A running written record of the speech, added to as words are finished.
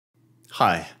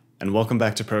Hi, and welcome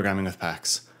back to Programming with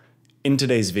Pax. In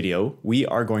today's video, we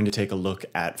are going to take a look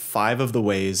at 5 of the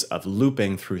ways of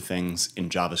looping through things in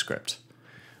JavaScript.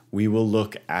 We will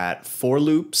look at for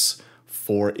loops,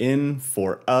 for in,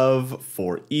 for of,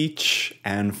 for each,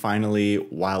 and finally,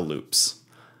 while loops.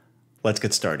 Let's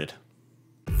get started.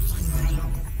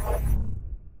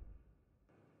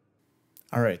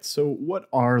 All right, so what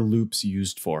are loops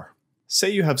used for?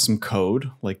 Say you have some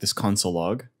code, like this console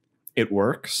log. It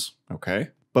works,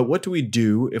 okay? But what do we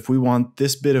do if we want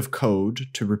this bit of code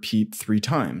to repeat 3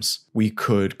 times? We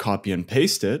could copy and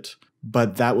paste it,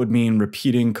 but that would mean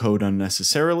repeating code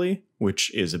unnecessarily, which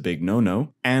is a big no-no,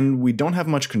 and we don't have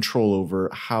much control over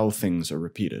how things are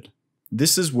repeated.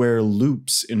 This is where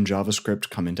loops in JavaScript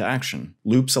come into action.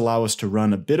 Loops allow us to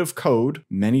run a bit of code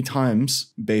many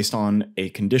times based on a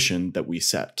condition that we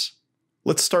set.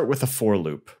 Let's start with a for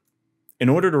loop. In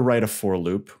order to write a for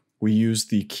loop, we use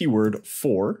the keyword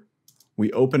for,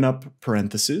 we open up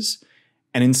parentheses,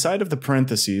 and inside of the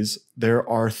parentheses, there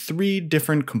are 3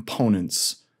 different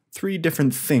components, 3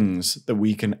 different things that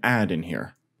we can add in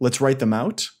here. Let's write them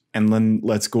out, and then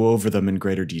let's go over them in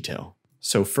greater detail.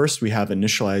 So first we have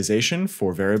initialization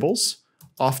for variables.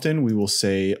 Often we will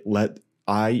say let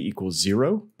I equal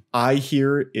 0. I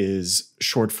here is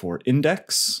short for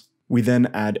index. We then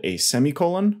add a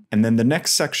semicolon, and then the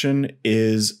next section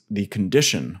is the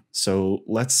condition. So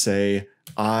let's say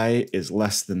I is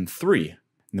less than 3. And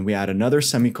then we add another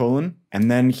semicolon,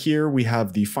 and then here we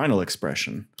have the final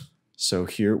expression. So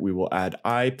here we will add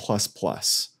I++,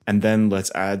 and then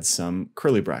let's add some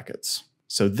curly brackets.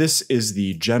 So this is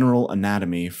the general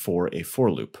anatomy for a for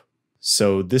loop.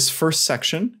 So this first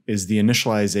section is the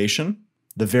initialization.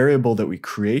 The variable that we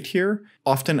create here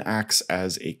often acts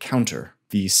as a counter.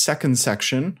 The second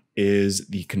section is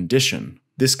the condition.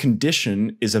 This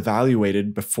condition is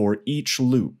evaluated before each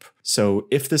loop. So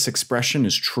if this expression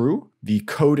is true, the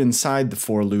code inside the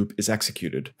for loop is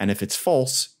executed, and if it's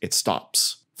false, it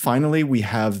stops. Finally, we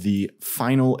have the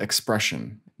final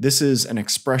expression. This is an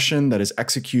expression that is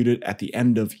executed at the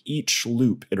end of each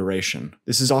loop iteration.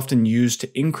 This is often used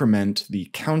to increment the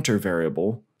counter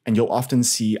variable, and you'll often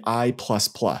see I++.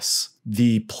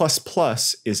 The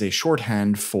 ++ is a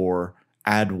shorthand for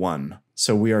add 1.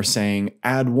 So we are saying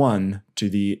add 1 to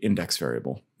the index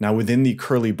variable. Now within the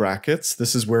curly brackets,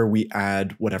 this is where we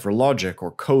add whatever logic or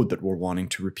code that we're wanting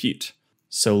to repeat.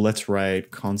 So let's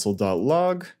write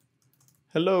console.log,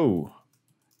 hello.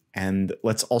 And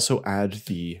let's also add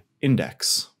the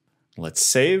index. Let's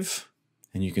save,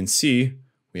 and you can see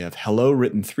we have hello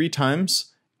written 3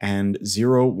 times and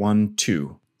 0, 1,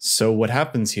 2. So what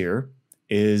happens here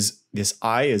is this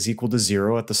I is equal to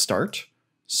 0 at the start.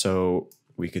 So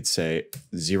we could say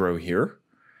 0 here.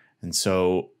 And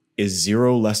so is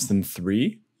 0 less than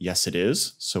 3? Yes, it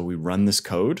is. So we run this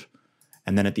code.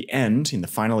 And then at the end, in the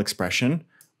final expression,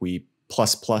 we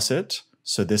plus it.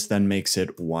 So this then makes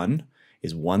it 1.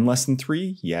 Is 1 less than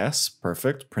 3? Yes,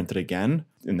 perfect. Print it again.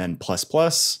 And then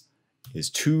plus is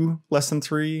 2 less than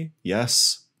 3?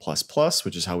 Yes, plus,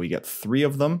 which is how we get 3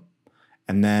 of them.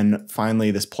 And then finally,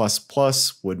 this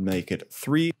plus would make it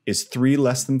 3. Is 3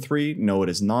 less than 3? No, it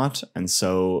is not. And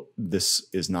so this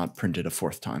is not printed a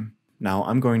 4th time. Now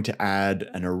I'm going to add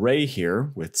an array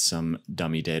here with some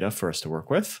dummy data for us to work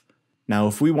with. Now,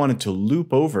 if we wanted to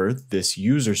loop over this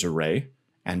users array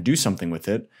and do something with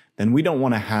it, then we don't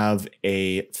want to have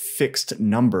a fixed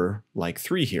number like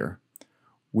 3 here.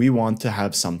 We want to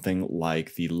have something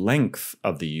like the length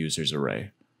of the users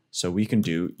array. So we can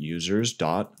do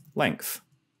users.length.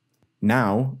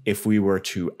 Now, if we were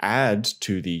to add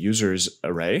to the users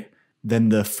array, then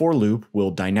the for loop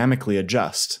will dynamically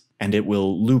adjust, and it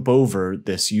will loop over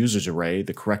this users array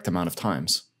the correct amount of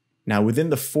times. Now, within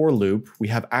the for loop, we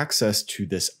have access to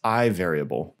this I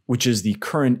variable, which is the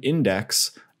current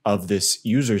index of this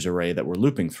users array that we're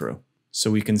looping through. So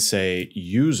we can say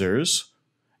users,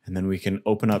 and then we can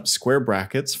open up square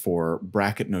brackets for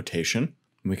bracket notation.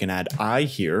 And we can add I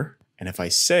here. And if I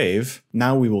save,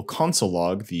 now we will console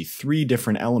log the 3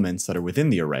 different elements that are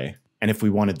within the array. And if we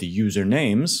wanted the user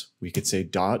names, we could say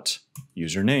dot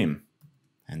username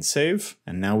and save.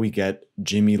 And now we get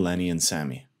Jimmy, Lenny, and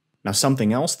Sammy. Now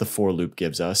something else the for loop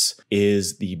gives us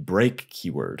is the break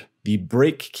keyword. The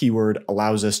break keyword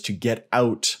allows us to get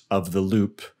out of the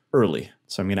loop early.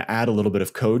 So I'm going to add a little bit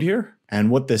of code here. And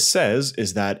what this says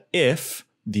is that if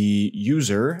the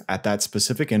user at that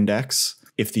specific index,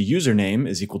 if the username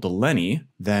is equal to Lenny,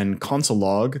 then console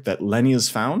log that Lenny is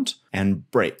found and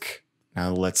break.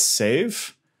 Now let's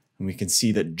save, and we can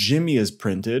see that Jimmy is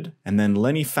printed and then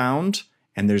Lenny found,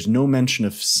 and there's no mention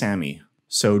of Sammy.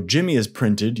 So Jimmy is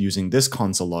printed using this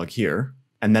console log here,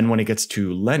 And then when it gets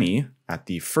to Lenny at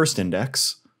the first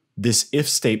index, this if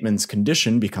statement's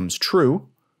condition becomes true,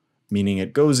 meaning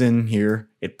it goes in here,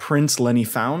 it prints Lenny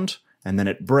found, and then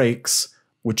it breaks,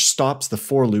 which stops the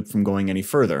for loop from going any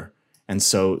further. And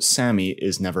so Sammy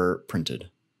is never printed.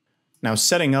 Now,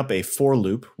 setting up a for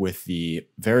loop with the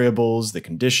variables, the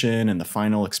condition, and the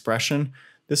final expression,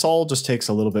 this all just takes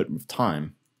a little bit of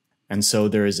time. And so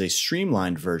there is a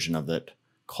streamlined version of it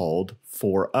called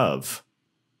forOf.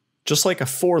 Just like a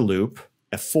for loop,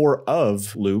 a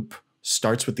forOf loop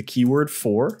starts with the keyword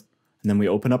for, and then we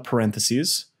open up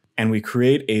parentheses, and we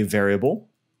create a variable.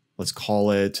 Let's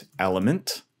call it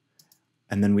element.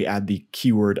 And then we add the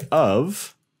keyword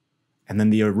of, and then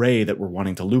the array that we're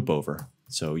wanting to loop over.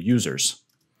 So users.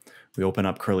 We open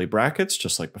up curly brackets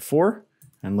just like before,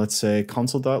 and let's say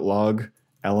console.log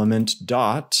element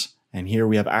dot, and here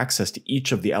we have access to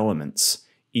each of the elements,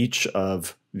 each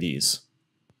of these.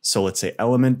 So let's say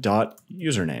element dot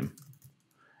username,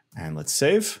 and let's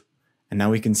save. And now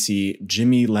we can see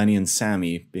Jimmy, Lenny, and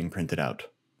Sammy being printed out.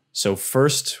 So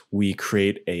first we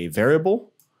create a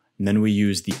variable, and then we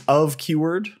use the of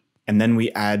keyword, and then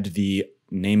we add the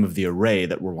name of the array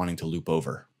that we're wanting to loop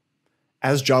over.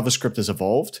 As JavaScript has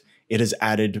evolved, it has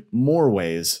added more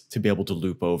ways to be able to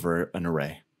loop over an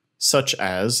array, such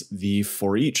as the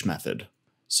forEach method.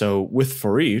 So with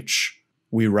forEach,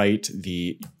 we write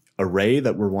the array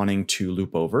that we're wanting to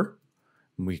loop over.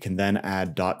 We can then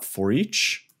add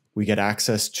 .forEach. We get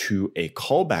access to a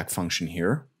callback function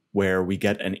here, where we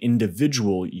get an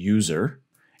individual user,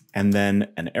 and then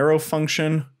an arrow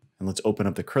function. And let's open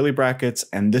up the curly brackets,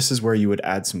 and this is where you would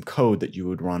add some code that you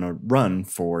would want to run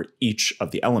for each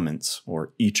of the elements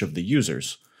or each of the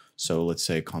users. So let's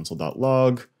say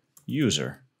console.log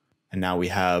user. And now we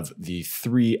have the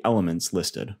 3 elements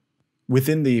listed.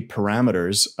 Within the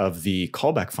parameters of the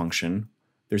callback function,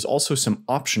 there's also some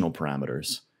optional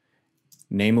parameters,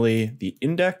 namely the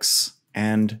index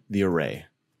and the array.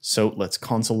 So let's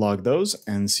console log those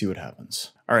and see what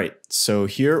happens. All right, so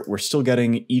here we're still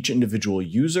getting each individual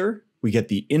user. We get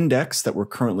the index that we're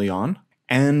currently on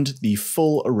and the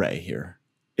full array here.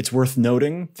 It's worth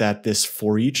noting that this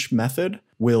forEach method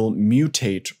will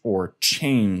mutate or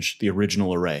change the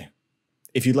original array.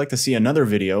 If you'd like to see another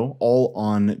video all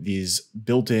on these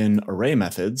built-in array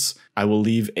methods, I will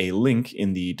leave a link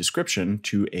in the description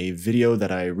to a video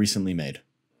that I recently made.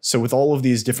 So with all of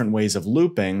these different ways of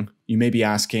looping, you may be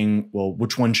asking, well,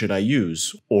 which one should I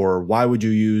use? Or why would you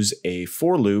use a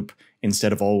for loop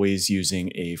instead of always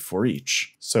using a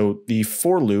forEach? So the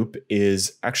for loop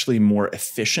is actually more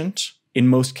efficient. In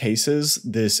most cases,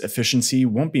 this efficiency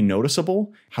won't be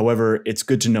noticeable. However, it's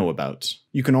good to know about.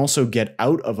 You can also get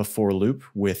out of a for loop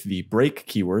with the break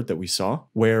keyword that we saw,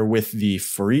 where with the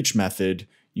forEach method,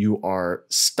 you are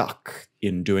stuck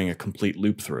in doing a complete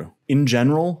loop through. In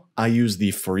general, I use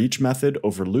the forEach method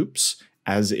over loops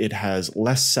as it has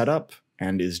less setup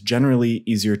and is generally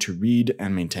easier to read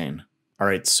and maintain. All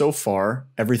right, so far,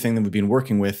 everything that we've been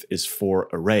working with is for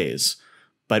arrays.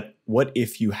 But what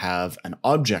if you have an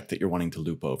object that you're wanting to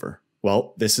loop over?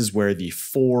 Well, this is where the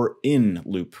forIn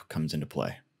loop comes into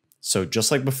play. So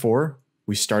just like before,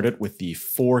 we started with the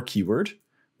for keyword.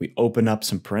 We open up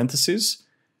some parentheses.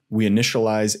 We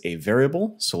initialize a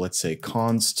variable. So let's say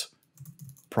const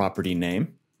property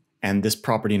name. And this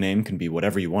property name can be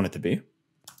whatever you want it to be.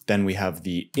 Then we have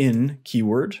the in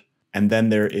keyword. And then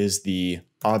there is the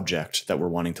object that we're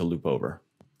wanting to loop over.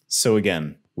 So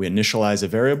again, we initialize a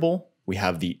variable. We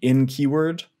have the in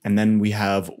keyword, and then we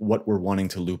have what we're wanting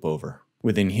to loop over.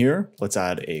 Within here, let's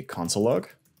add a console log,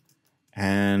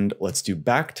 and let's do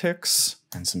backticks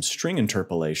and some string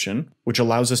interpolation, which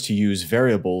allows us to use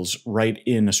variables right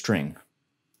in a string.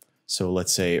 So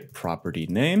let's say property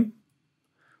name,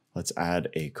 let's add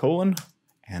a colon,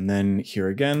 and then here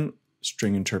again,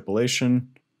 string interpolation,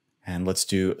 and let's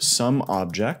do some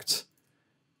object,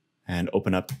 and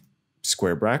open up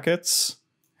square brackets,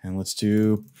 and let's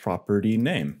do property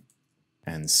name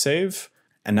and save.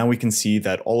 And now we can see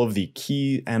that all of the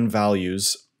key and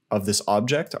values of this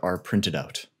object are printed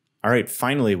out. All right,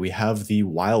 finally, we have the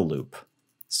while loop.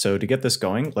 So to get this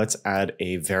going, let's add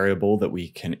a variable that we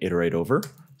can iterate over.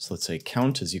 So let's say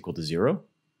count is equal to 0.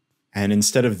 And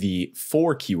instead of the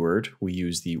for keyword, we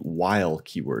use the while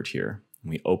keyword here.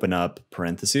 We open up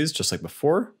parentheses just like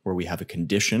before, where we have a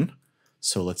condition.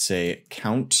 So let's say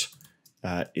count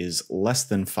is less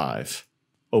than 5.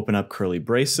 Open up curly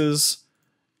braces,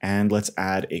 and let's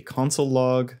add a console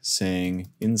log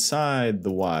saying inside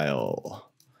the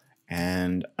while.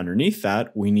 And underneath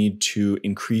that, we need to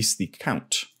increase the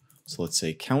count. So let's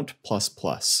say count plus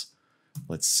plus.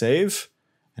 Let's save,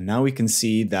 and now we can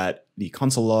see that the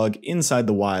console log inside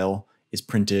the while is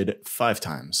printed 5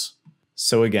 times.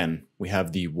 So again, we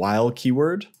have the while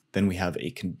keyword, then we have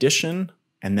a condition,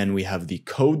 and then we have the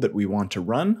code that we want to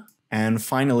run, and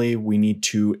finally we need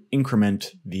to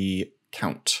increment the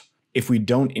count. If we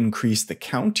don't increase the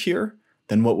count here,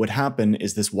 then what would happen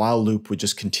is this while loop would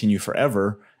just continue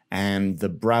forever and the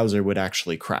browser would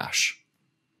actually crash.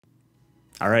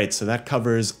 All right, so that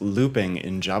covers looping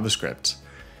in JavaScript.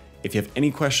 If you have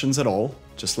any questions at all,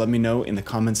 just let me know in the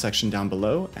comment section down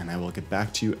below and I will get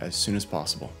back to you as soon as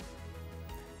possible.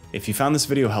 If you found this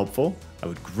video helpful, I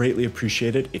would greatly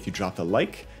appreciate it if you dropped a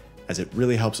like, as it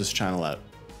really helps this channel out.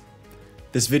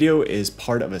 This video is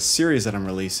part of a series that I'm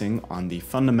releasing on the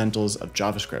fundamentals of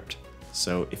JavaScript.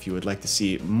 So if you would like to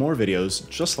see more videos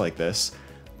just like this,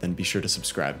 then be sure to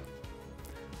subscribe.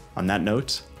 On that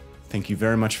note, thank you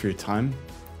very much for your time.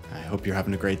 I hope you're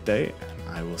having a great day,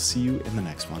 and I will see you in the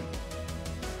next one.